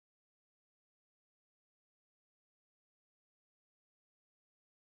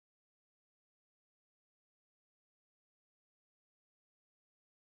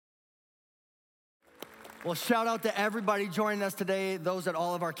Well, shout out to everybody joining us today, those at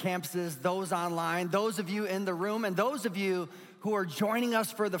all of our campuses, those online, those of you in the room, and those of you who are joining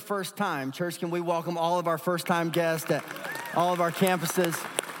us for the first time. Church, can we welcome all of our first-time guests at all of our campuses?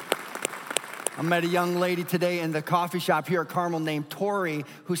 I met a young lady today in the coffee shop here at Carmel named Tori,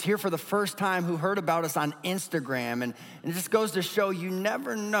 who's here for the first time, who heard about us on Instagram. And it just goes to show you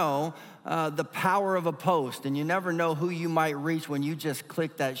never know the power of a post, and you never know who you might reach when you just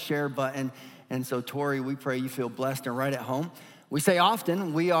click that share button. And so, Tori, we pray you feel blessed and right at home. We say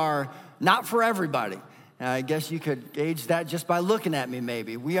often we are not for everybody. I guess you could gauge that just by looking at me,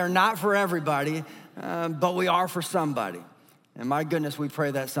 maybe. We are not for everybody, but we are for somebody. And my goodness, we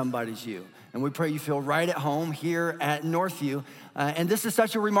pray that somebody's you. And we pray you feel right at home here at Northview. And this is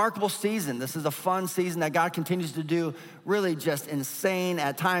such a remarkable season. This is a fun season that God continues to do really just insane,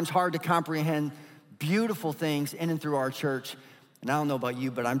 at times hard to comprehend, beautiful things in and through our church. And I don't know about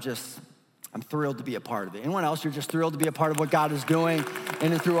you, but I'm thrilled to be a part of it. Anyone else, you're just thrilled to be a part of what God is doing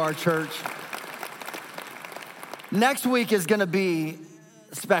in and through our church? Next week is gonna be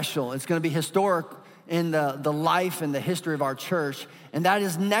special. It's gonna be historic in the life and the history of our church. And that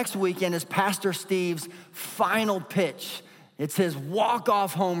is next weekend is Pastor Steve's final pitch. It's his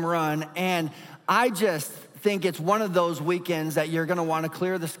walk-off home run. And I just think it's one of those weekends that you're gonna wanna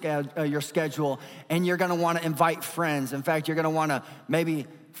clear your schedule, and you're gonna wanna invite friends. In fact, you're gonna wanna maybe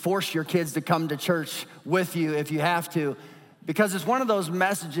force your kids to come to church with you if you have to, because it's one of those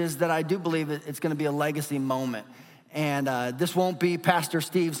messages that I do believe it's gonna be a legacy moment. And this won't be Pastor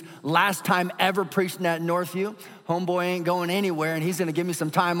Steve's last time ever preaching at Northview. Homeboy ain't going anywhere, and he's gonna give me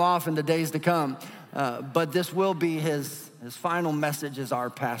some time off in the days to come. But this will be his final message as our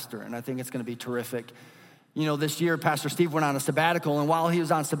pastor, and I think it's gonna be terrific. You know, this year, Pastor Steve went on a sabbatical, and while he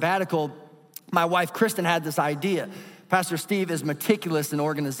was on sabbatical, my wife, Kristen, had this idea. Pastor Steve is meticulous in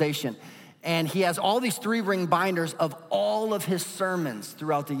organization, and he has all these 3-ring binders of all of his sermons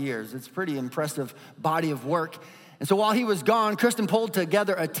throughout the years. It's a pretty impressive body of work. And so while he was gone, Kristen pulled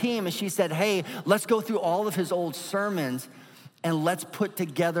together a team, and she said, hey, let's go through all of his old sermons, and let's put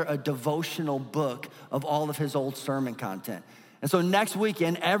together a devotional book of all of his old sermon content. And so next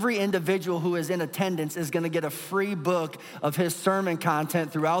weekend, every individual who is in attendance is gonna get a free book of his sermon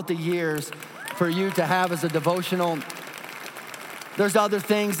content throughout the years for you to have as a devotional. There's other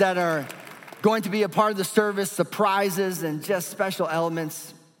things that are going to be a part of the service, surprises and just special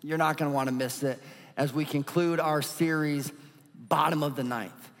elements. You're not gonna wanna miss it as we conclude our series, Bottom of the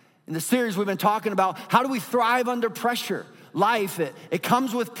Ninth. In the series, we've been talking about how do we thrive under pressure. Life, it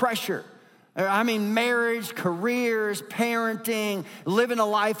comes with pressure. I mean, marriage, careers, parenting, living a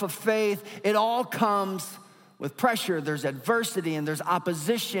life of faith, it all comes with pressure. There's adversity, and there's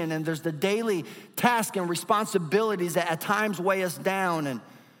opposition, and there's the daily tasks and responsibilities that at times weigh us down.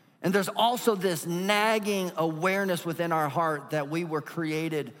 And there's also this nagging awareness within our heart that we were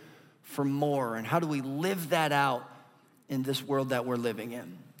created for more. And how do we live that out in this world that we're living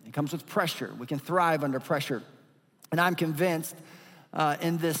in? It comes with pressure. We can thrive under pressure. And I'm convinced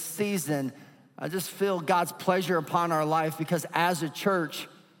in this season, I just feel God's pleasure upon our life, because as a church,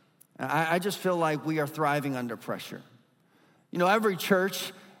 I just feel like we are thriving under pressure. You know, every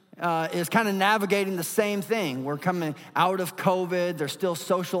church is kind of navigating the same thing. We're coming out of COVID. There's still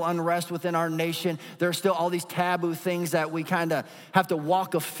social unrest within our nation. There's still all these taboo things that we kind of have to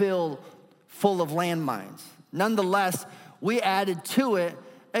walk a field full of landmines. Nonetheless, we added to it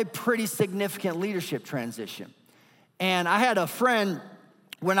a pretty significant leadership transition. And I had a friend,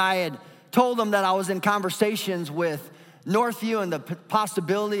 when I had told him that I was in conversations with Northview and the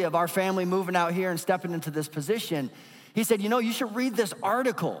possibility of our family moving out here and stepping into this position, he said, you know, you should read this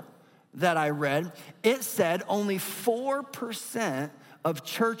article that I read. It said only 4% of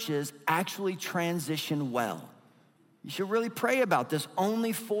churches actually transition well. You should really pray about this,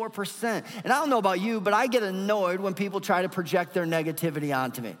 only 4%. And I don't know about you, but I get annoyed when people try to project their negativity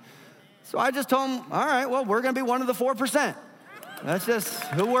onto me. So I just told him, all right, well, we're gonna be one of the 4%. That's just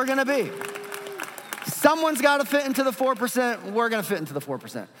who we're gonna be. Someone's gotta fit into the 4%, we're gonna fit into the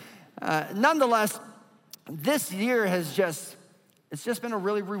 4%. Nonetheless, this year it's just been a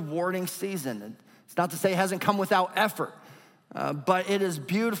really rewarding season. It's not to say it hasn't come without effort, but it is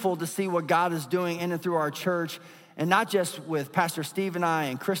beautiful to see what God is doing in and through our church, and not just with Pastor Steve and I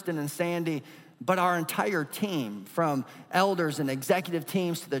and Kristen and Sandy, but our entire team, from elders and executive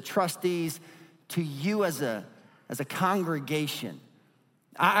teams to the trustees to you as a congregation.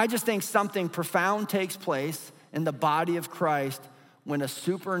 I just think something profound takes place in the body of Christ when a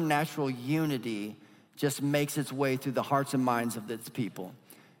supernatural unity just makes its way through the hearts and minds of its people.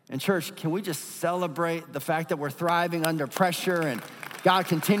 And church, can we just celebrate the fact that we're thriving under pressure and God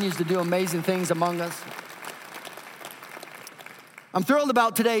continues to do amazing things among us? I'm thrilled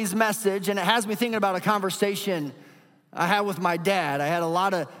about today's message, and it has me thinking about a conversation I had with my dad. I had a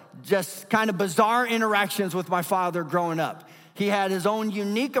lot of just kind of bizarre interactions with my father growing up. He had his own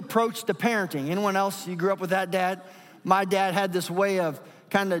unique approach to parenting. Anyone else, you grew up with that dad? My dad had this way of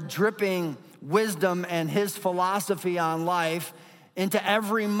kind of dripping wisdom and his philosophy on life into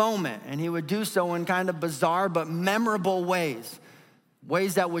every moment. And he would do so in kind of bizarre but memorable ways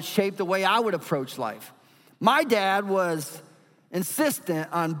that would shape the way I would approach life. My dad was insistent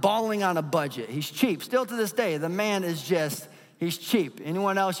on balling on a budget. He's cheap. Still to this day, the man is just, he's cheap.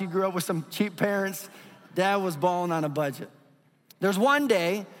 Anyone else, you grew up with some cheap parents? Dad was balling on a budget. There's one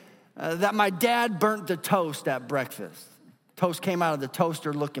day that my dad burnt the toast at breakfast. Toast came out of the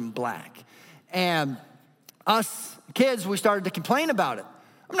toaster looking black. And us kids, we started to complain about it.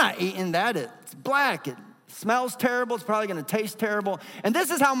 I'm not eating that. It's black. It smells terrible. It's probably going to taste terrible. And this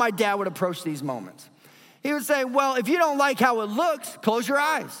is how my dad would approach these moments. He would say, well, if you don't like how it looks, close your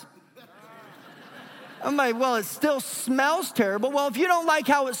eyes. I'm like, well, it still smells terrible. Well, if you don't like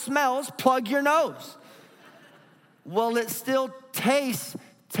how it smells, plug your nose. Well, it still tastes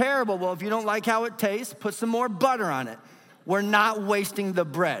terrible. Well, if you don't like how it tastes, put some more butter on it. We're not wasting the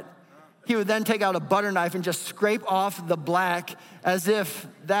bread. He would then take out a butter knife and just scrape off the black as if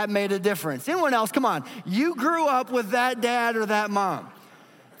that made a difference. Anyone else, come on. You grew up with that dad or that mom.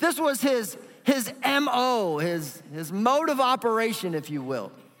 This was his MO, his mode of operation, if you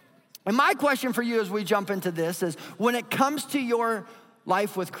will. And my question for you as we jump into this is, when it comes to your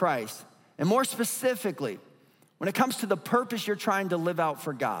life with Christ, and more specifically, when it comes to the purpose you're trying to live out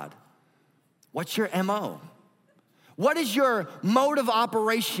for God, what's your MO? What is your mode of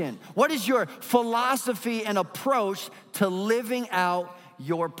operation? What is your philosophy and approach to living out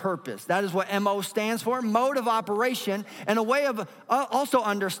your purpose? That is what MO stands for, mode of operation. And a way of also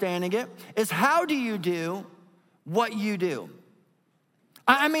understanding it is, how do you do what you do?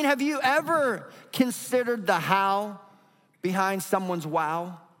 I mean, have you ever considered the how behind someone's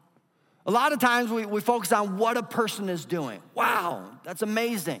wow? A lot of times we focus on what a person is doing. Wow, that's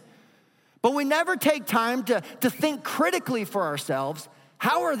amazing. But we never take time to think critically for ourselves.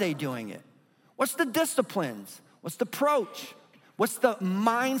 How are they doing it? What's the disciplines? What's the approach? What's the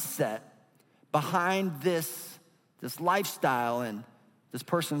mindset behind this lifestyle and this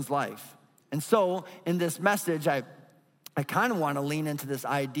person's life? And so in this message, I kind of want to lean into this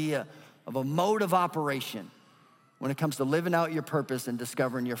idea of a mode of operation when it comes to living out your purpose and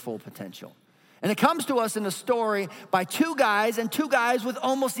discovering your full potential. And it comes to us in a story by two guys with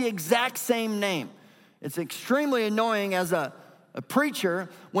almost the exact same name. It's extremely annoying as a preacher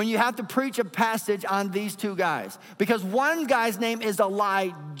when you have to preach a passage on these two guys, because one guy's name is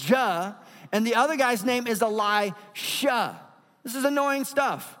Elijah and the other guy's name is Elisha. This is annoying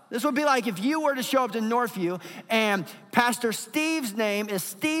stuff. This would be like if you were to show up to Northview and Pastor Steve's name is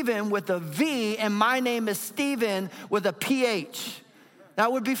Stephen with a V and my name is Stephen with a PH.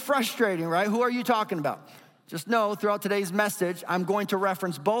 That would be frustrating, right? Who are you talking about? Just know throughout today's message, I'm going to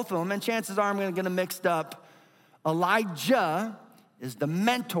reference both of them, and chances are I'm going to get them mixed up. Elijah is the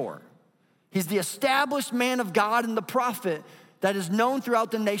mentor. He's the established man of God and the prophet that is known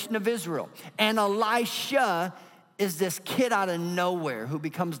throughout the nation of Israel. And Elisha is this kid out of nowhere who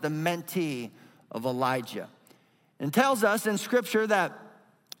becomes the mentee of Elijah. And it tells us in Scripture that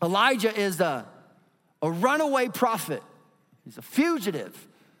Elijah is a runaway prophet. He's a fugitive.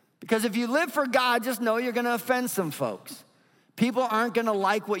 Because if you live for God, just know you're going to offend some folks. People aren't going to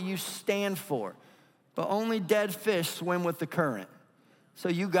like what you stand for. But only dead fish swim with the current. So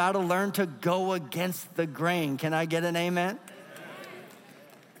you got to learn to go against the grain. Can I get an amen?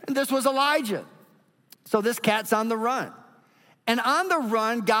 And this was Elijah. So this cat's on the run. And on the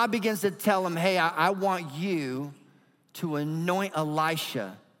run, God begins to tell him, hey, I want you to anoint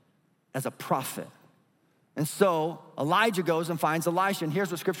Elisha as a prophet. And so Elijah goes and finds Elisha, and here's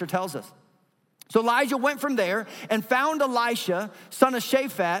what Scripture tells us. So Elijah went from there and found Elisha, son of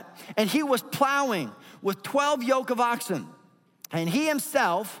Shaphat, and he was plowing with 12 yoke of oxen. And he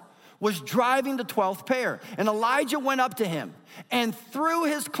himself was driving the 12th pair. And Elijah went up to him and threw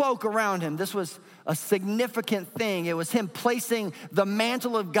his cloak around him. This was a significant thing. It was him placing the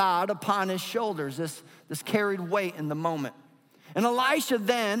mantle of God upon his shoulders. This carried weight in the moment. And Elisha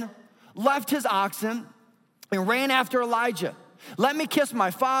then left his oxen and ran after Elijah. Let me kiss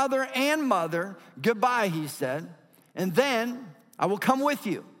my father and mother goodbye, he said, and then I will come with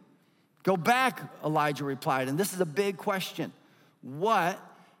you. Go back, Elijah replied, and this is a big question. What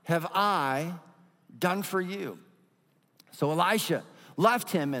have I done for you? So Elisha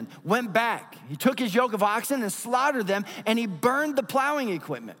left him and went back. He took his yoke of oxen and slaughtered them, and he burned the plowing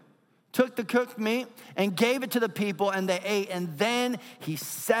equipment. took the cooked meat and gave it to the people, and they ate. And then he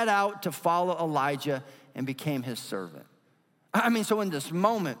set out to follow Elijah and became his servant. I mean, so in this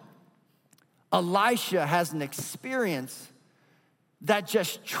moment, Elisha has an experience that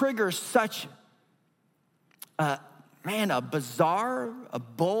just triggers such a bizarre, a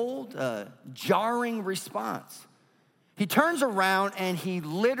bold, jarring response. He turns around and he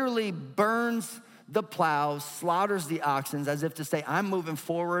literally burns the plow, slaughters the oxen, as if to say, I'm moving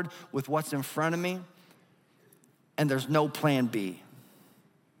forward with what's in front of me, and there's no plan B.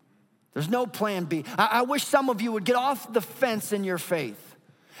 There's no plan B. I wish some of you would get off the fence in your faith.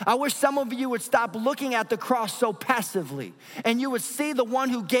 I wish some of you would stop looking at the cross so passively, and you would see the one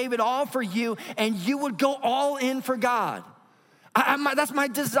who gave it all for you, and you would go all in for God. That's my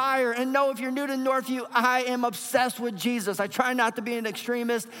desire. And no, if you're new to Northview, I am obsessed with Jesus. I try not to be an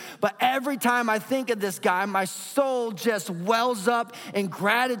extremist, but every time I think of this guy, my soul just wells up in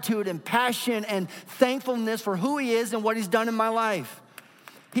gratitude and passion and thankfulness for who he is and what he's done in my life.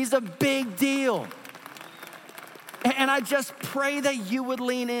 He's a big deal. And I just pray that you would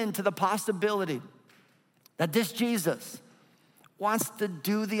lean into the possibility that this Jesus wants to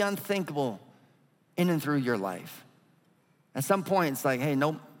do the unthinkable in and through your life. At some point, it's like, hey,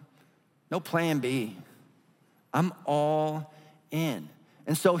 no plan B. I'm all in.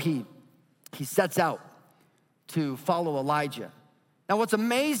 And so he sets out to follow Elijah. Now, what's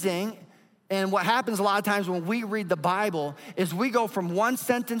amazing and what happens a lot of times when we read the Bible is we go from one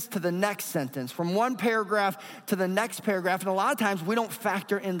sentence to the next sentence, from one paragraph to the next paragraph, and a lot of times we don't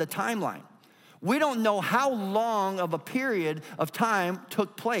factor in the timeline. We don't know how long of a period of time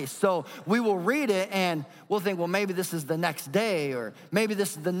took place. So we will read it and we'll think, well, maybe this is the next day, or maybe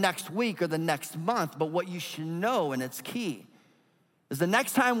this is the next week or the next month. But what you should know, and it's key, is the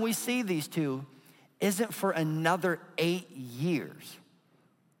next time we see these two isn't for another 8 years.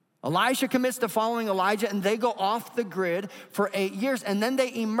 Elisha commits to following Elijah, and they go off the grid for 8 years. And then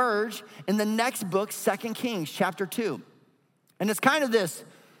they emerge in the next book, 2 Kings, chapter 2. And it's kind of this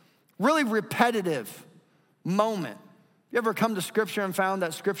really repetitive moment. You ever come to Scripture and found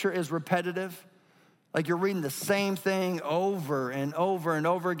that Scripture is repetitive? Like you're reading the same thing over and over and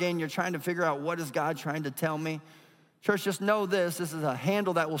over again. You're trying to figure out, what is God trying to tell me? Church, just know this is a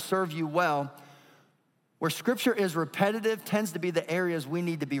handle that will serve you well. Where Scripture is repetitive tends to be the areas we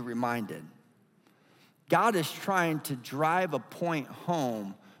need to be reminded. God is trying to drive a point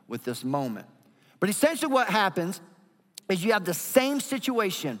home with this moment. But essentially what happens is you have the same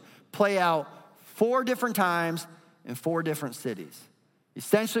situation play out 4 different times in 4 different cities.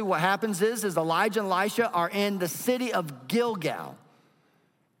 Essentially what happens is Elijah and Elisha are in the city of Gilgal.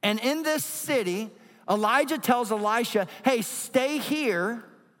 And in this city, Elijah tells Elisha, hey, stay here,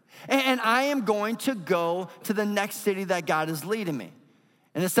 and I am going to go to the next city that God is leading me.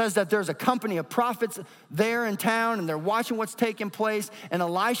 And it says that there's a company of prophets there in town, and they're watching what's taking place. And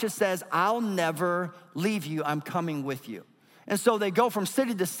Elisha says, I'll never leave you. I'm coming with you. And so they go from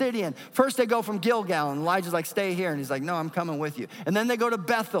city to city, and first they go from Gilgal, and Elijah's like, stay here. And he's like, no, I'm coming with you. And then they go to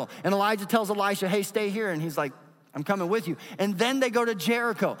Bethel, and Elijah tells Elisha, hey, stay here. And he's like, I'm coming with you. And then they go to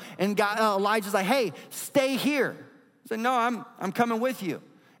Jericho, and Elijah's like, hey, stay here. He's like, no, I'm coming with you.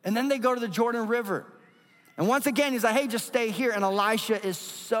 And then they go to the Jordan River. And once again, he's like, hey, just stay here. And Elisha is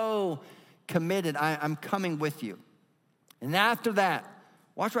so committed. I'm coming with you. And after that,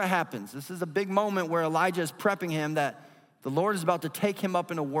 watch what happens. This is a big moment where Elijah is prepping him that the Lord is about to take him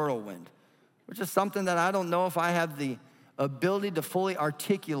up in a whirlwind, which is something that I don't know if I have the ability to fully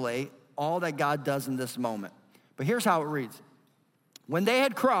articulate all that God does in this moment. But here's how it reads. When they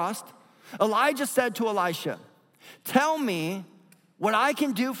had crossed, Elijah said to Elisha, tell me what I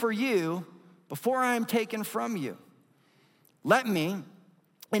can do for you before I am taken from you. Let me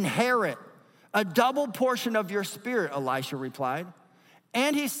inherit a double portion of your spirit, Elisha replied.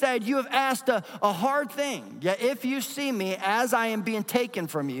 And he said, you have asked a hard thing, yet if you see me as I am being taken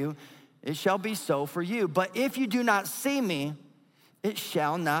from you, it shall be so for you. But if you do not see me, it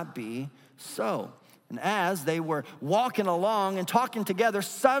shall not be so. And as they were walking along and talking together,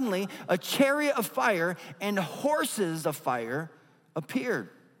 suddenly a chariot of fire and horses of fire appeared.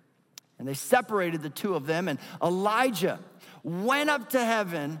 And they separated the two of them, and Elijah went up to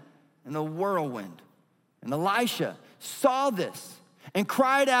heaven in a whirlwind. And Elisha saw this and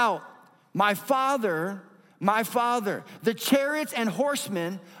cried out, my father, the chariots and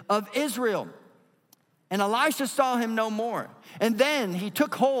horsemen of Israel. And Elisha saw him no more. And then he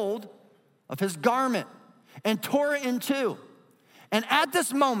took hold of his garment and tore it in two. And at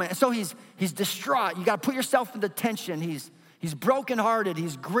this moment, so he's distraught. You got to put yourself in the tension. He's brokenhearted.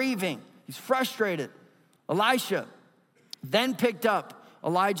 He's grieving. He's frustrated. Elisha then picked up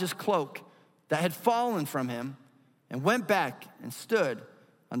Elijah's cloak that had fallen from him and went back and stood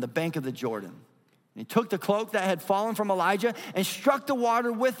on the bank of the Jordan. And he took the cloak that had fallen from Elijah and struck the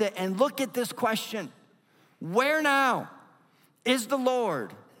water with it. And look at this question. Where now is the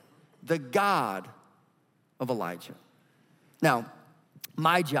Lord, the God of Elijah? Now,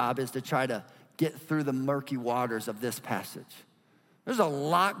 my job is to try to get through the murky waters of this passage. There's a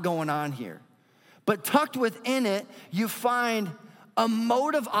lot going on here. But tucked within it, you find a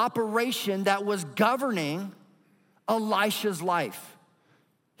mode of operation that was governing Elisha's life.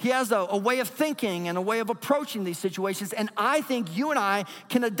 He has a way of thinking and a way of approaching these situations, and I think you and I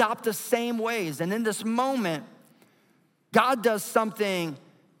can adopt the same ways. And in this moment, God does something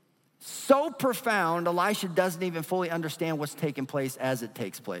so profound, Elisha doesn't even fully understand what's taking place as it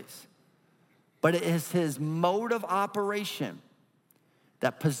takes place. But it is his mode of operation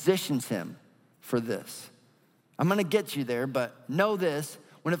that positions him for this. I'm gonna get you there, but know this.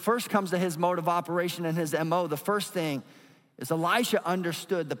 When it first comes to his mode of operation and his MO, the first thing is Elisha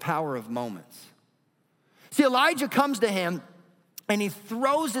understood the power of moments. See, Elijah comes to him and he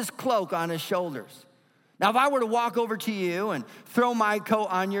throws his cloak on his shoulders. Now, if I were to walk over to you and throw my coat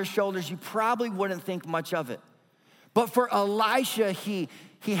on your shoulders, you probably wouldn't think much of it. But for Elisha, he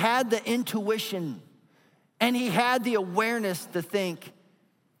had the intuition and he had the awareness to think,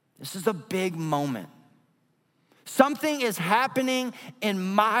 this is a big moment. Something is happening in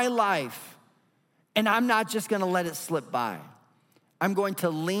my life, and I'm not just gonna let it slip by. I'm going to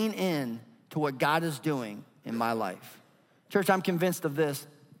lean in to what God is doing in my life. Church, I'm convinced of this.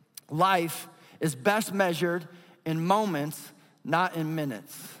 Life is best measured in moments, not in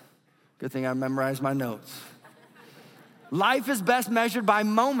minutes. Good thing I memorized my notes. Life is best measured by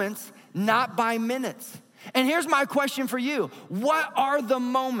moments, not by minutes. And here's my question for you. What are the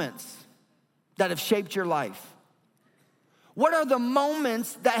moments that have shaped your life? What are the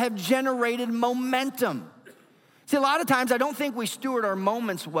moments that have generated momentum? See, a lot of times I don't think we steward our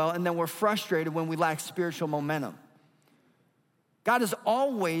moments well, and then we're frustrated when we lack spiritual momentum. God is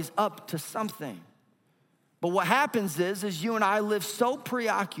always up to something. But what happens is you and I live so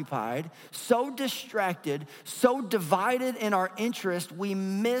preoccupied, so distracted, so divided in our interest, we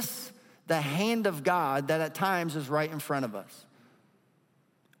miss the hand of God that at times is right in front of us.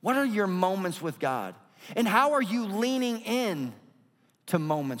 What are your moments with God? And how are you leaning in to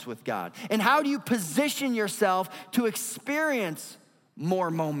moments with God? And how do you position yourself to experience more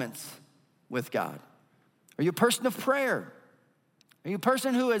moments with God? Are you a person of prayer? Are you a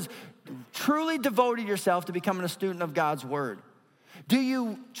person who has truly devoted yourself to becoming a student of God's word? Do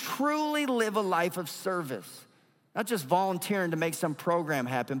you truly live a life of service? Not just volunteering to make some program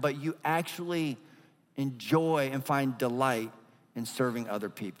happen, but you actually enjoy and find delight in serving other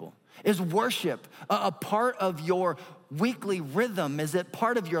people. Is worship a part of your weekly rhythm? Is it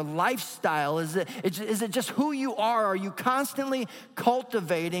part of your lifestyle? Is it just who you are? Are you constantly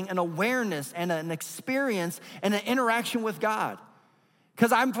cultivating an awareness and an experience and an interaction with God?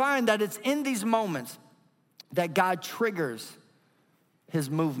 Because I find that it's in these moments that God triggers his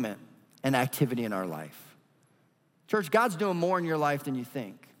movement and activity in our life. Church, God's doing more in your life than you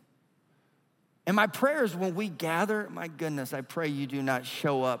think. And my prayer is when we gather, my goodness, I pray you do not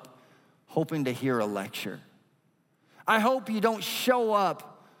show up hoping to hear a lecture. I hope you don't show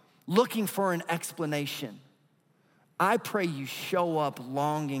up looking for an explanation. I pray you show up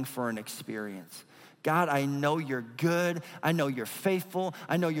longing for an experience. God, I know you're good. I know you're faithful.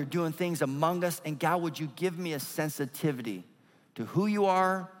 I know you're doing things among us. And God, would you give me a sensitivity to who you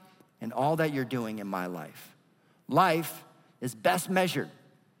are and all that you're doing in my life? Life is best measured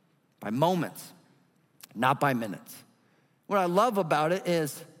by moments, not by minutes. What I love about it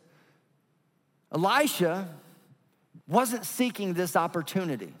is Elisha wasn't seeking this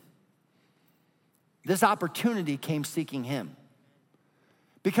opportunity. This opportunity came seeking him.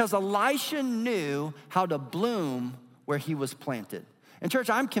 Because Elisha knew how to bloom where he was planted. And church,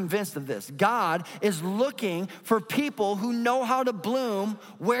 I'm convinced of this. God is looking for people who know how to bloom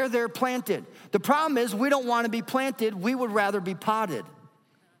where they're planted. The problem is we don't want to be planted. We would rather be potted.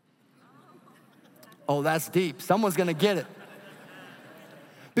 Oh, that's deep. Someone's going to get it.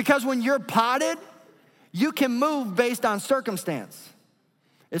 Because when you're potted, you can move based on circumstance.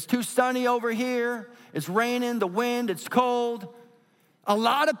 It's too sunny over here. It's raining, the wind, it's cold. A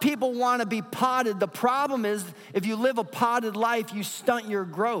lot of people want to be potted. The problem is if you live a potted life, you stunt your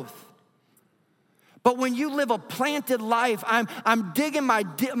growth. But when you live a planted life, I'm digging my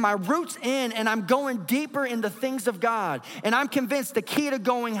roots in and I'm going deeper in the things of God. And I'm convinced the key to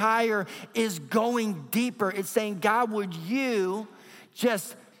going higher is going deeper. It's saying, God, would you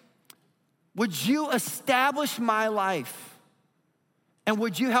establish my life And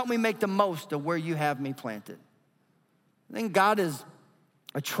would you help me make the most of where you have me planted? I think God is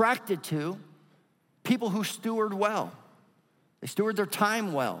attracted to people who steward well. They steward their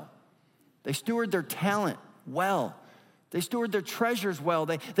time well. They steward their talent well. They steward their treasures well.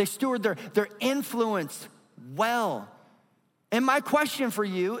 They steward their influence well. And my question for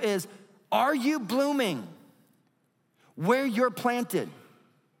you is, are you blooming where you're planted?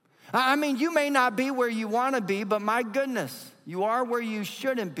 I mean, you may not be where you want to be, but my goodness, you are where you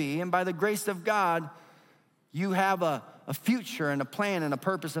shouldn't be. And by the grace of God, you have a future and a plan and a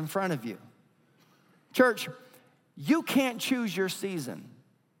purpose in front of you. Church, you can't choose your season,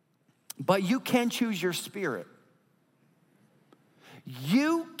 but you can choose your spirit.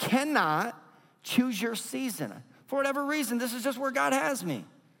 You cannot choose your season. For whatever reason, this is just where God has me.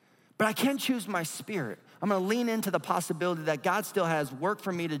 But I can choose my spirit. I'm going to lean into the possibility that God still has work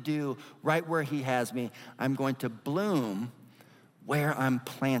for me to do right where he has me. I'm going to bloom where I'm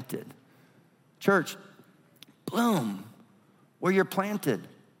planted. Church, bloom where you're planted.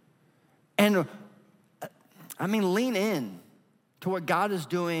 And I mean, lean in to what God is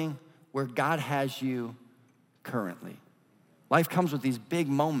doing where God has you currently. Life comes with these big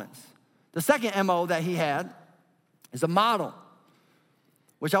moments. The second MO that he had is a model,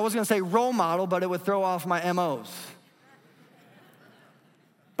 which I was gonna say role model, but it would throw off my MOs.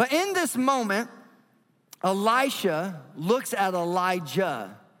 But in this moment, Elisha looks at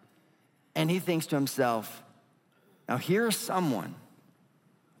Elijah and he thinks to himself, now here's someone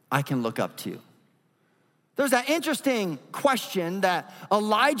I can look up to. There's that interesting question that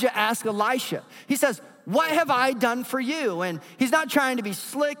Elijah asked Elisha. He says, what have I done for you? And he's not trying to be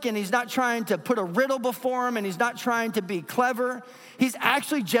slick, and he's not trying to put a riddle before him, and he's not trying to be clever. He's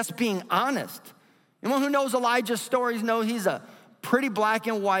actually just being honest. Anyone who knows Elijah's stories knows he's a pretty black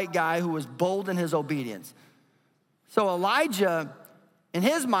and white guy who was bold in his obedience. So Elijah, in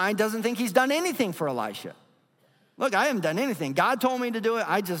his mind, doesn't think he's done anything for Elisha. Look, I haven't done anything. God told me to do it.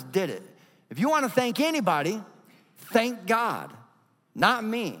 I just did it. If you want to thank anybody, thank God, not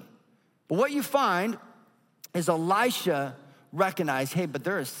me. But what you find is Elisha recognized, hey, but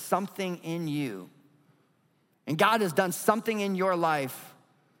there is something in you. And God has done something in your life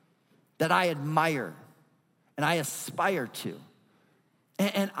that I admire and I aspire to.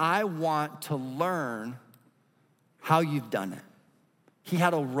 And I want to learn how you've done it. He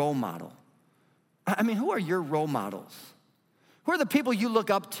had a role model. I mean, who are your role models? Who are the people you look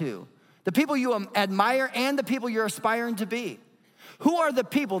up to? The people you admire and the people you're aspiring to be? Who are the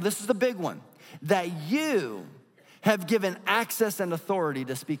people, this is the big one, that you have given access and authority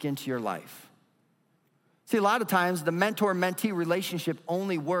to speak into your life? See, a lot of times the mentor-mentee relationship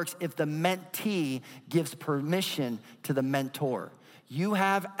only works if the mentee gives permission to the mentor. You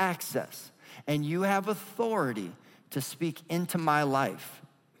have access and you have authority to speak into my life.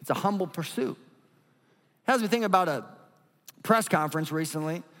 It's a humble pursuit. It has me thinking about a press conference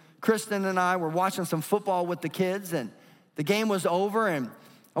recently. Kristen and I were watching some football with the kids, and the game was over, and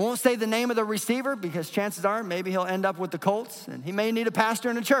I won't say the name of the receiver because chances are maybe he'll end up with the Colts, and he may need a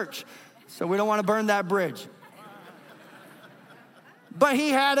pastor in a church, so we don't want to burn that bridge. But he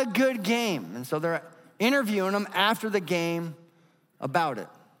had a good game, and so they're interviewing him after the game about it.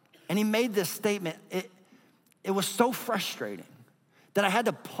 And he made this statement. It was so frustrating that I had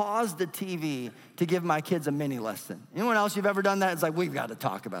to pause the TV to give my kids a mini lesson. Anyone else you've ever done that? It's like, we've got to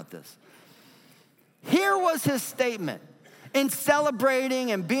talk about this. Here was his statement. In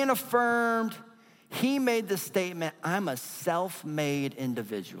celebrating and being affirmed, he made the statement, I'm a self-made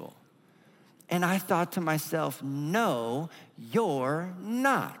individual. And I thought to myself, no, you're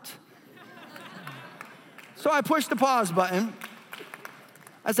not. So I pushed the pause button.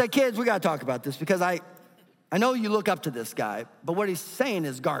 I said, kids, we got to talk about this because I know you look up to this guy, but what he's saying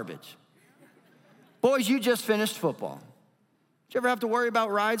is garbage. Boys, you just finished football. Did you ever have to worry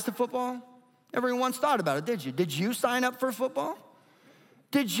about rides to football? Never once thought about it, did you? Did you sign up for football?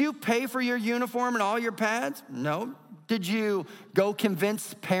 Did you pay for your uniform and all your pads? No. Did you go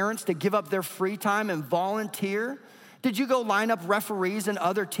convince parents to give up their free time and volunteer? Did you go line up referees and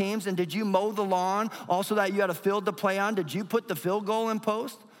other teams? And did you mow the lawn also that you had a field to play on? Did you put the field goal in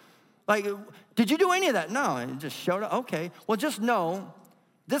post? Like, did you do any of that? No, it just showed up. Okay, well, just know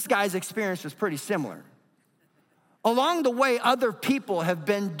this guy's experience was pretty similar. Along the way, other people have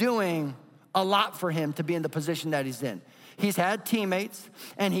been doing a lot for him to be in the position that he's in. He's had teammates,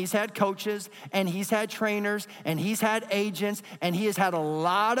 and he's had coaches, and he's had trainers, and he's had agents, and he has had a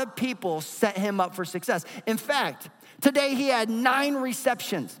lot of people set him up for success. In fact, today he had 9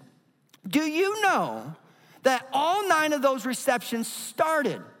 receptions. Do you know that all 9 of those receptions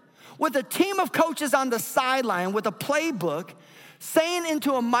started with a team of coaches on the sideline with a playbook saying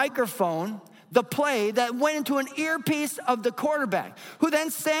into a microphone the play that went into an earpiece of the quarterback, who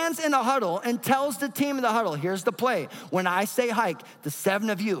then stands in a huddle and tells the team in the huddle, here's the play. When I say hike, the 7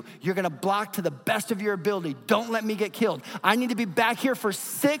 of you, you're gonna block to the best of your ability. Don't let me get killed. I need to be back here for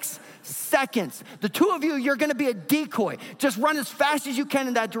 6 seconds. The 2 of you, you're gonna be a decoy. Just run as fast as you can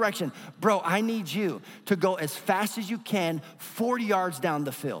in that direction. Bro, I need you to go as fast as you can 40 yards down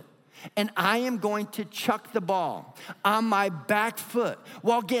the field. And I am going to chuck the ball on my back foot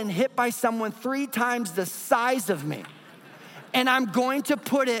while getting hit by someone 3 times the size of me. And I'm going to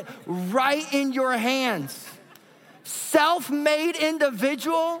put it right in your hands. Self-made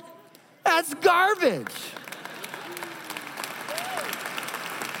individual, that's garbage.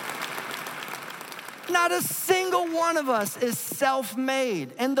 Not a single one of us is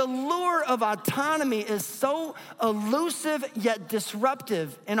self-made. And the lure of autonomy is so elusive yet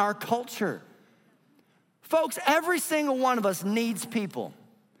disruptive in our culture. Folks, every single one of us needs people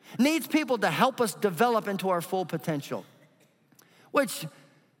to help us develop into our full potential, which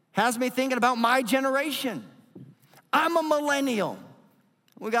has me thinking about my generation. I'm a millennial.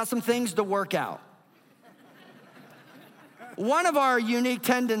 We got some things to work out. One of our unique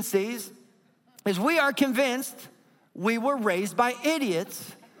tendencies is we are convinced we were raised by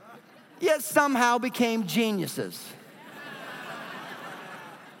idiots, yet somehow became geniuses.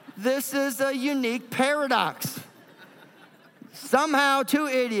 This is a unique paradox. Somehow 2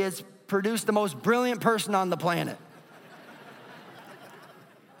 idiots produced the most brilliant person on the planet.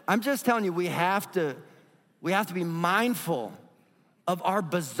 I'm just telling you, we have to be mindful of our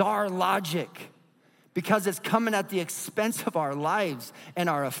bizarre logic, because it's coming at the expense of our lives and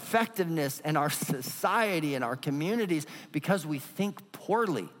our effectiveness and our society and our communities, because we think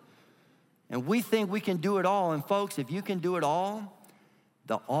poorly. And we think we can do it all. And folks, if you can do it all,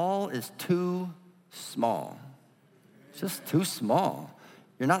 the all is too small. It's just too small.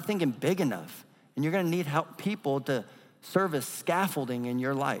 You're not thinking big enough. And you're gonna need help people to serve as scaffolding in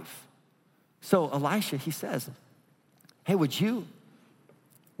your life. So Elisha, he says, hey, would you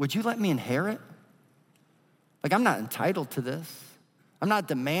let me inherit? Like, I'm not entitled to this. I'm not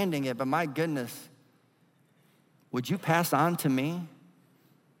demanding it, but my goodness, would you pass on to me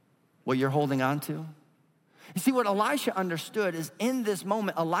what you're holding on to? You see, what Elisha understood is in this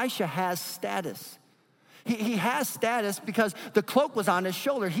moment, Elisha has status. He has status because the cloak was on his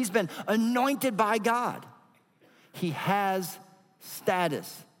shoulder. He's been anointed by God. He has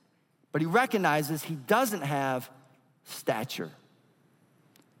status, but he recognizes he doesn't have stature.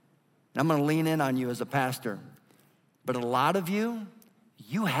 And I'm gonna lean in on you as a pastor. But a lot of you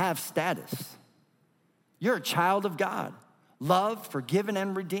have status. You're a child of God, loved, forgiven,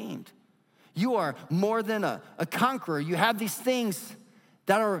 and redeemed. You are more than a conqueror. You have these things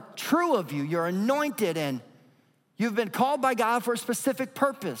that are true of you. You're anointed, and you've been called by God for a specific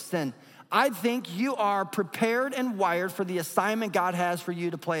purpose. And I think you are prepared and wired for the assignment God has for you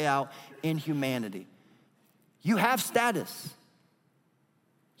to play out in humanity. You have status.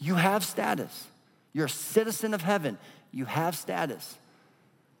 You have status. You're a citizen of heaven. You have status.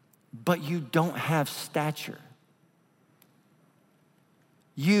 But you don't have stature.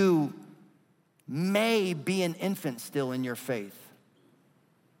 You may be an infant still in your faith.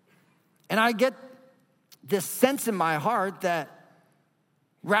 And I get this sense in my heart that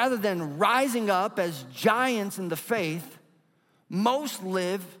rather than rising up as giants in the faith, most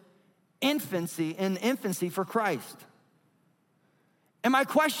live in infancy for Christ. And my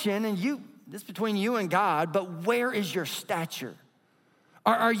question, and this is between you and God, but where is your stature?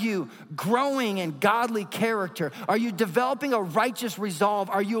 Are you growing in godly character? Are you developing a righteous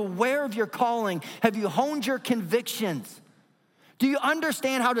resolve? Are you aware of your calling? Have you honed your convictions? Do you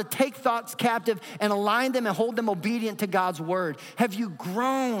understand how to take thoughts captive and align them and hold them obedient to God's word? Have you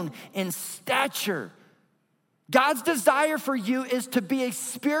grown in stature? God's desire for you is to be a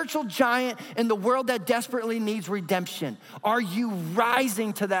spiritual giant in the world that desperately needs redemption. Are you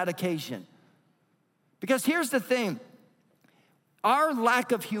rising to that occasion? Because here's the thing. Our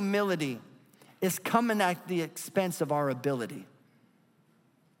lack of humility is coming at the expense of our ability.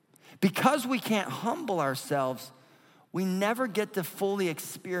 Because we can't humble ourselves, we never get to fully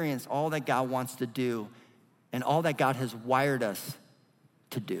experience all that God wants to do and all that God has wired us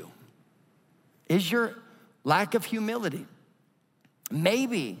to do. Is your lack of humility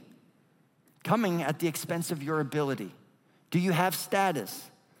maybe coming at the expense of your ability? Do you have status,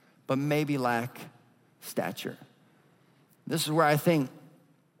 but maybe lack stature? This is where I think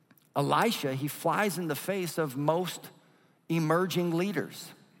Elisha, he flies in the face of most emerging leaders.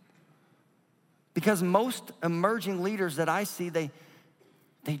 Because most emerging leaders that I see, they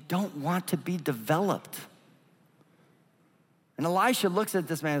don't want to be developed. And Elisha looks at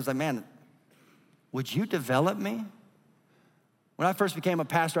this man and is like, man, would you develop me? When I first became a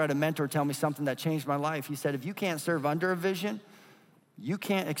pastor, I had a mentor tell me something that changed my life. He said, if you can't serve under a vision, you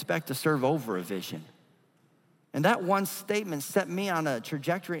can't expect to serve over a vision. And that one statement set me on a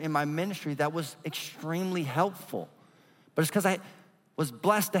trajectory in my ministry that was extremely helpful. But it's because I was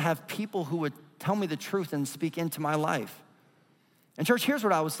blessed to have people who would tell me the truth and speak into my life. And church, here's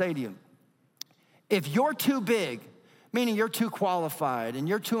what I would say to you. If you're too big, meaning you're too qualified and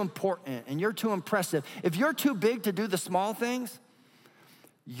you're too important and you're too impressive, if you're too big to do the small things,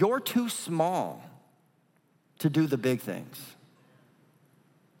 you're too small to do the big things.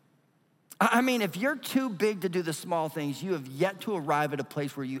 I mean, if you're too big to do the small things, you have yet to arrive at a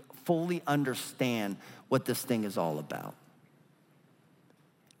place where you fully understand what this thing is all about.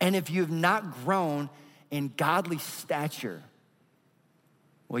 And if you've not grown in godly stature,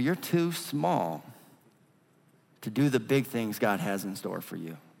 well, you're too small to do the big things God has in store for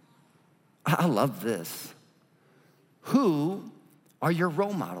you. I love this. Who are your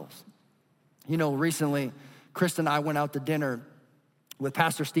role models? You know, recently, Krista and I went out to dinner with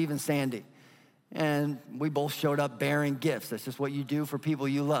Pastor Steve and Sandy. And we both showed up bearing gifts. That's just what you do for people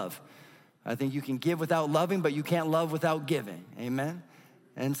you love. I think you can give without loving, but you can't love without giving. Amen?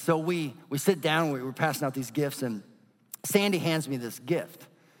 And so we sit down, we're passing out these gifts, and Sandy hands me this gift.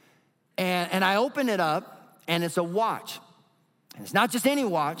 And I open it up, and it's a watch. And it's not just any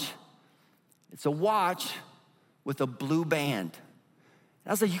watch. It's a watch with a blue band. And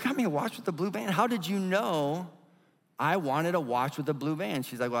I was like, you got me a watch with a blue band? How did you know I wanted a watch with a blue band?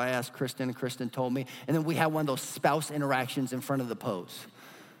 She's like, well, I asked Kristen, and Kristen told me. And then we had one of those spouse interactions in front of the pose,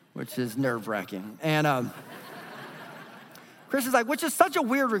 which is nerve-wracking. And Kristen's like, which is such a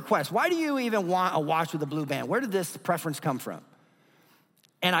weird request. Why do you even want a watch with a blue band? Where did this preference come from?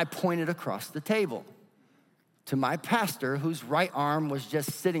 And I pointed across the table to my pastor, whose right arm was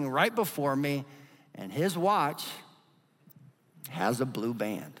just sitting right before me, and his watch has a blue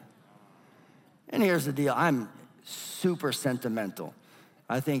band. And here's the deal. I'm super sentimental.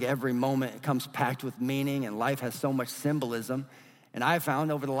 I think every moment comes packed with meaning, and life has so much symbolism. And I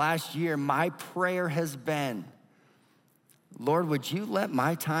found over the last year, my prayer has been, Lord, would you let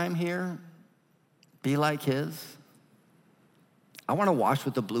my time here be like his? I want to watch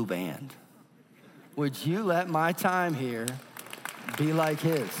with the blue band. Would you let my time here be like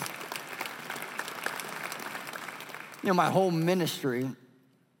his? You know, my whole ministry,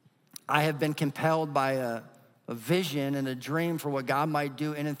 I have been compelled by a vision and a dream for what God might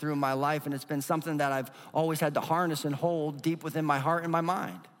do in and through my life, and it's been something that I've always had to harness and hold deep within my heart and my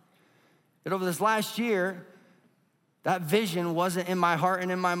mind. But over this last year, that vision wasn't in my heart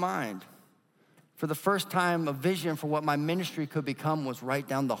and in my mind. For the first time, a vision for what my ministry could become was right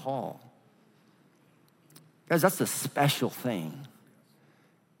down the hall. Guys, that's a special thing.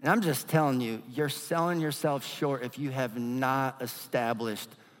 And I'm just telling you, you're selling yourself short if you have not established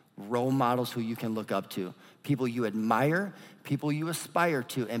role models who you can look up to, people you admire, people you aspire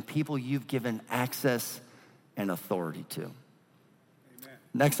to, and people you've given access and authority to. Amen.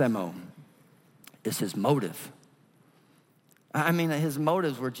 Next MO is his motive. I mean, his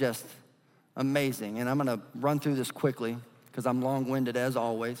motives were just amazing. And I'm going to run through this quickly because I'm long-winded as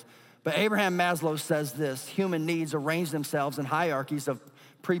always. But Abraham Maslow says this: human needs arrange themselves in hierarchies of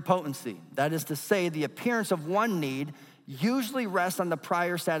prepotency. That is to say, the appearance of one need usually rests on the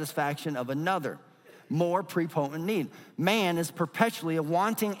prior satisfaction of another, more prepotent need. Man is perpetually a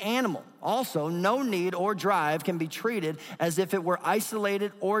wanting animal. Also, no need or drive can be treated as if it were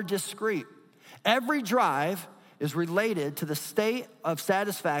isolated or discrete. Every drive is related to the state of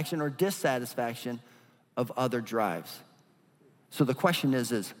satisfaction or dissatisfaction of other drives. So the question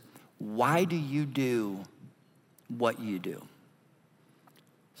is why do you do what you do?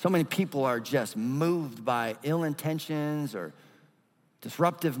 So many people are just moved by ill intentions or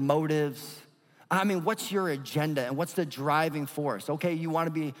disruptive motives. I mean, what's your agenda and what's the driving force? Okay, you want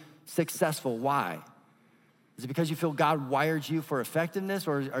to be successful. Why? Is it because you feel God wired you for effectiveness,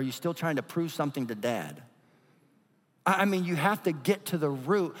 or are you still trying to prove something to dad? I mean, you have to get to the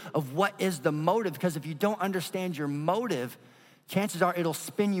root of what is the motive, because if you don't understand your motive, chances are it'll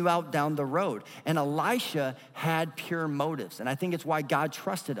spin you out down the road. And Elisha had pure motives, and I think it's why God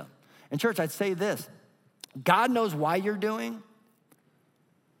trusted him. And church, I'd say this: God knows why you're doing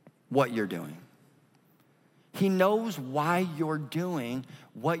what you're doing. He knows why you're doing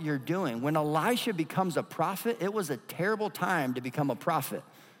what you're doing. When Elisha becomes a prophet, it was a terrible time to become a prophet.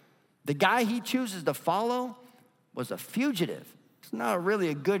 The guy he chooses to follow was a fugitive. It's not really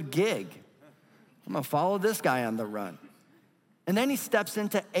a good gig. I'm gonna follow this guy on the run. And then he steps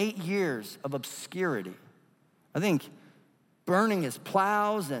into 8 years of obscurity. I think burning his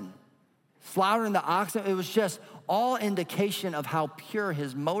plows and slaughtering the oxen. It was just all indication of how pure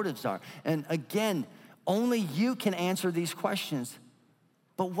his motives are. And again, only you can answer these questions.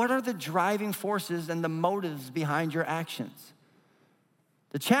 But what are the driving forces and the motives behind your actions?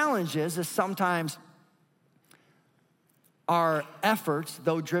 The challenge is sometimes our efforts,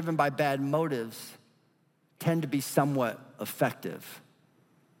 though driven by bad motives, tend to be somewhat effective,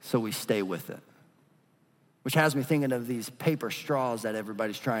 so we stay with it. Which has me thinking of these paper straws that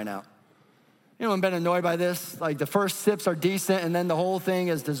everybody's trying out. You know, I've been annoyed by this. Like the first sips are decent and then the whole thing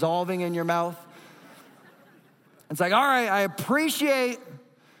is dissolving in your mouth. It's like, all right, I appreciate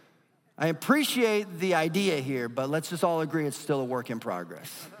the idea here, but let's just all agree it's still a work in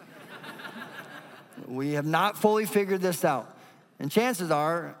progress. We have not fully figured this out. And chances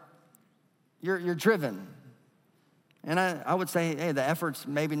are you're driven. And I would say, hey, the effort's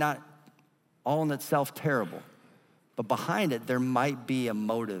maybe not all in itself terrible, but behind it, there might be a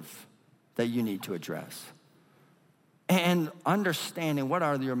motive that you need to address. And understanding what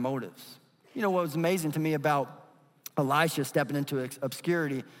are your motives. You know, what was amazing to me about Elisha stepping into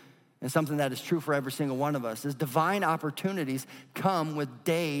obscurity, and something that is true for every single one of us, is divine opportunities come with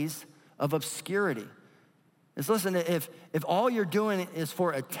days of obscurity. Listen, if all you're doing is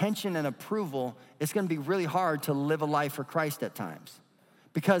for attention and approval, it's gonna be really hard to live a life for Christ at times.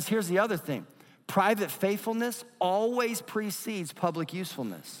 Because here's the other thing, private faithfulness always precedes public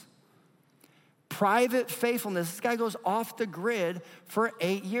usefulness. Private faithfulness, this guy goes off the grid for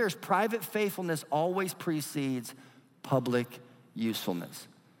 8 years. Private faithfulness always precedes public usefulness.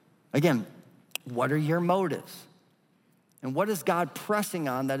 Again, what are your motives? And what is God pressing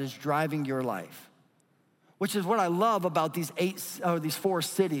on that is driving your life? Which is what I love about these 4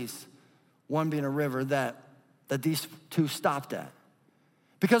 cities, one being a river, that these 2 stopped at.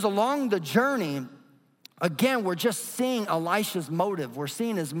 Because along the journey, again, we're just seeing Elisha's motive. We're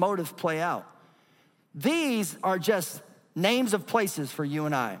seeing his motive play out. These are just names of places for you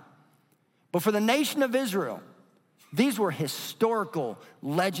and I. But for the nation of Israel, these were historical,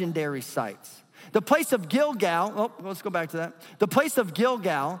 legendary sites. The place of Gilgal, let's go back to that. The place of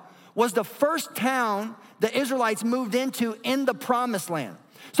Gilgal was the first town the Israelites moved into in the promised land.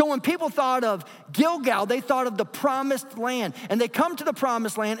 So when people thought of Gilgal, they thought of the promised land. And they come to the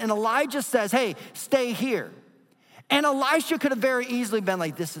promised land, and Elijah says, hey, stay here. And Elisha could have very easily been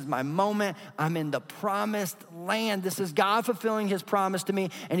like, this is my moment. I'm in the promised land. This is God fulfilling his promise to me.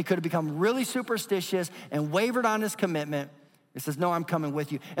 And he could have become really superstitious and wavered on his commitment. He says, no, I'm coming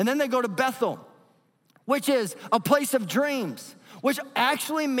with you. And then they go to Bethel, which is a place of dreams, which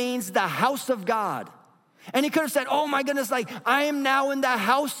actually means the house of God. And he could have said, oh my goodness, like I am now in the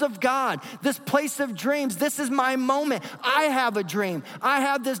house of God, this place of dreams. This is my moment. I have a dream. I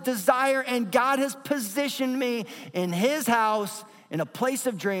have this desire, and God has positioned me in his house in a place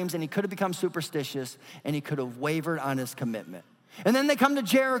of dreams. And he could have become superstitious, and he could have wavered on his commitment. And then they come to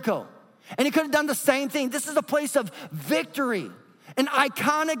Jericho, and he could have done the same thing. This is a place of victory. An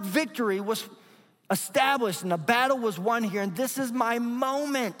iconic victory was established, and a battle was won here. And this is my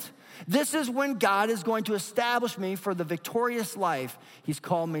moment. This is when God is going to establish me for the victorious life he's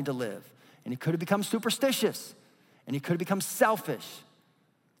called me to live. And he could have become superstitious, and he could have become selfish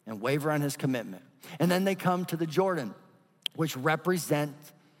and waver on his commitment. And then they come to the Jordan, which represent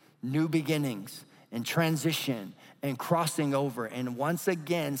new beginnings and transition and crossing over. And once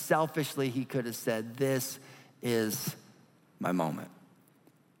again, selfishly, he could have said, this is my moment.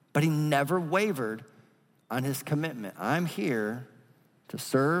 But he never wavered on his commitment. I'm here to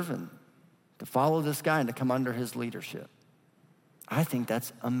serve and to follow this guy and to come under his leadership. I think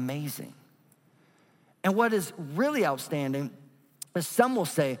that's amazing. And what is really outstanding is some will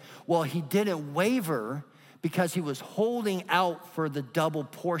say, well, he didn't waver because he was holding out for the double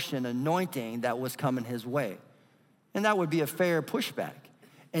portion anointing that was coming his way. And that would be a fair pushback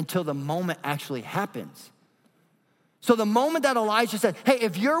until the moment actually happens. So the moment that Elijah said, hey,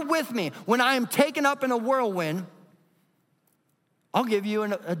 if you're with me when I am taken up in a whirlwind, I'll give you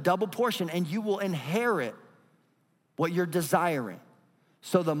a double portion, and you will inherit what you're desiring.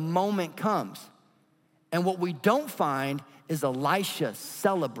 So the moment comes. And what we don't find is Elisha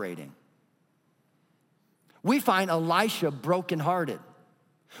celebrating. We find Elisha brokenhearted.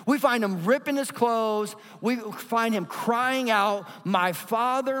 We find him ripping his clothes. We find him crying out, my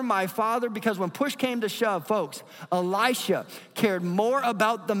father, because when push came to shove, folks, Elisha cared more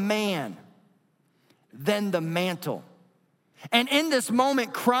about the man than the mantle. And in this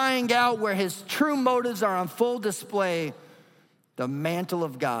moment, crying out where his true motives are on full display, the mantle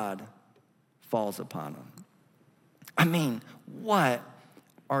of God falls upon him. I mean, what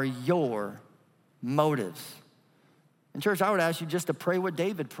are your motives? And church, I would ask you just to pray what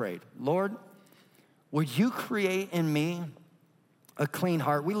David prayed. Lord, would you create in me a clean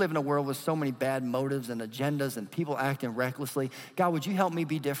heart? We live in a world with so many bad motives and agendas and people acting recklessly. God, would you help me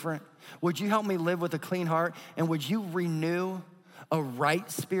be different? Would you help me live with a clean heart? And would you renew a right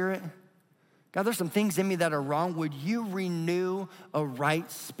spirit? God, there's some things in me that are wrong. Would you renew a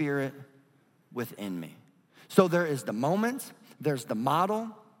right spirit within me? So there is the moment, there's the model,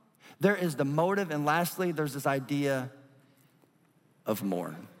 there is the motive, and lastly, there's this idea of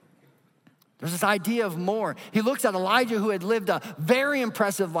more. There's this idea of more. He looks at Elijah, who had lived a very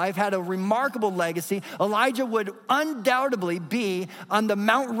impressive life, had a remarkable legacy. Elijah would undoubtedly be on the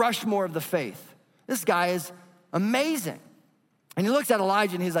Mount Rushmore of the faith. This guy is amazing. And he looks at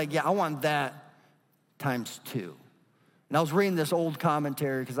Elijah and he's like, yeah, I want that times 2. And I was reading this old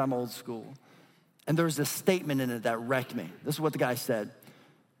commentary because I'm old school. And there's this statement in it that wrecked me. This is what the guy said.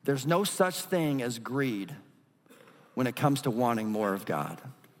 There's no such thing as greed when it comes to wanting more of God.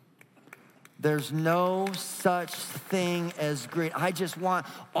 There's no such thing as greed. I just want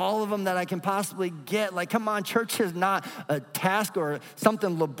all of them that I can possibly get. Like, come on, church is not a task or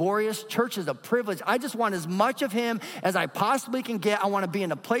something laborious. Church is a privilege. I just want as much of him as I possibly can get. I want to be in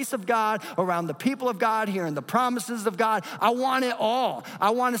the place of God, around the people of God, hearing the promises of God. I want it all.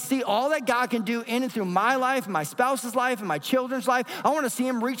 I want to see all that God can do in and through my life, my spouse's life, and my children's life. I want to see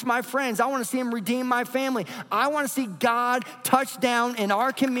him reach my friends. I want to see him redeem my family. I want to see God touch down in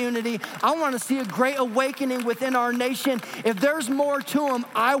our community. I want to see a great awakening within our nation. If there's more to him,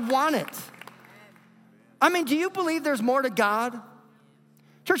 I want it. I mean, do you believe there's more to God?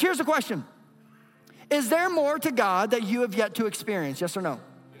 Church, here's the question. Is there more to God that you have yet to experience? Yes or no?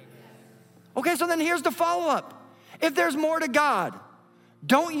 Okay, so then here's the follow-up. If there's more to God,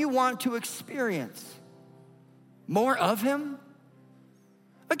 don't you want to experience more of him?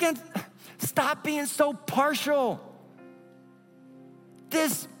 Again, stop being so partial.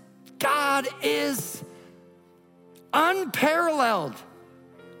 This God is unparalleled,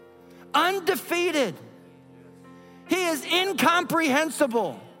 undefeated. He is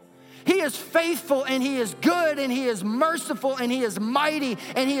incomprehensible. He is faithful, and he is good, and he is merciful, and he is mighty,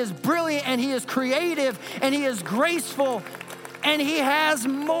 and he is brilliant, and he is creative, and he is graceful, and he has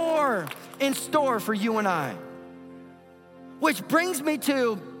more in store for you and I. Which brings me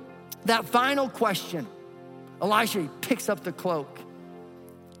to that final question. Elisha picks up the cloak.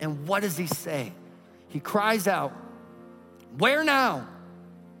 And what does he say? He cries out, where now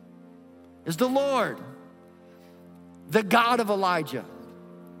is the Lord, the God of Elijah?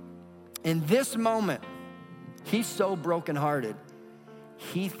 In this moment, he's so brokenhearted,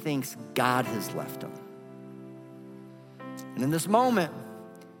 he thinks God has left him. And in this moment,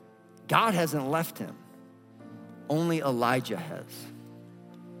 God hasn't left him. Only Elijah has.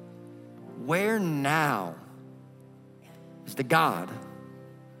 Where now is the God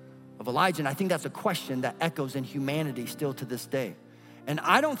of Elijah? And I think that's a question that echoes in humanity still to this day. And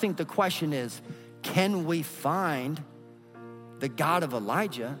I don't think the question is, can we find the God of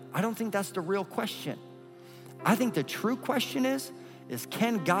Elijah? I don't think that's the real question. I think the true question is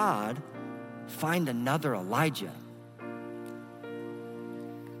can God find another Elijah?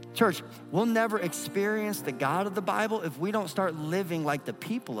 Church, we'll never experience the God of the Bible if we don't start living like the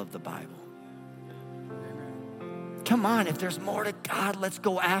people of the Bible. Come on, if there's more to God, let's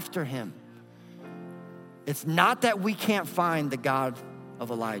go after him. It's not that we can't find the God of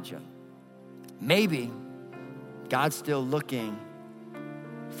Elijah. Maybe God's still looking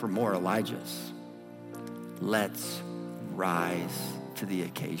for more Elijahs. Let's rise to the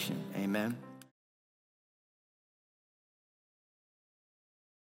occasion. Amen.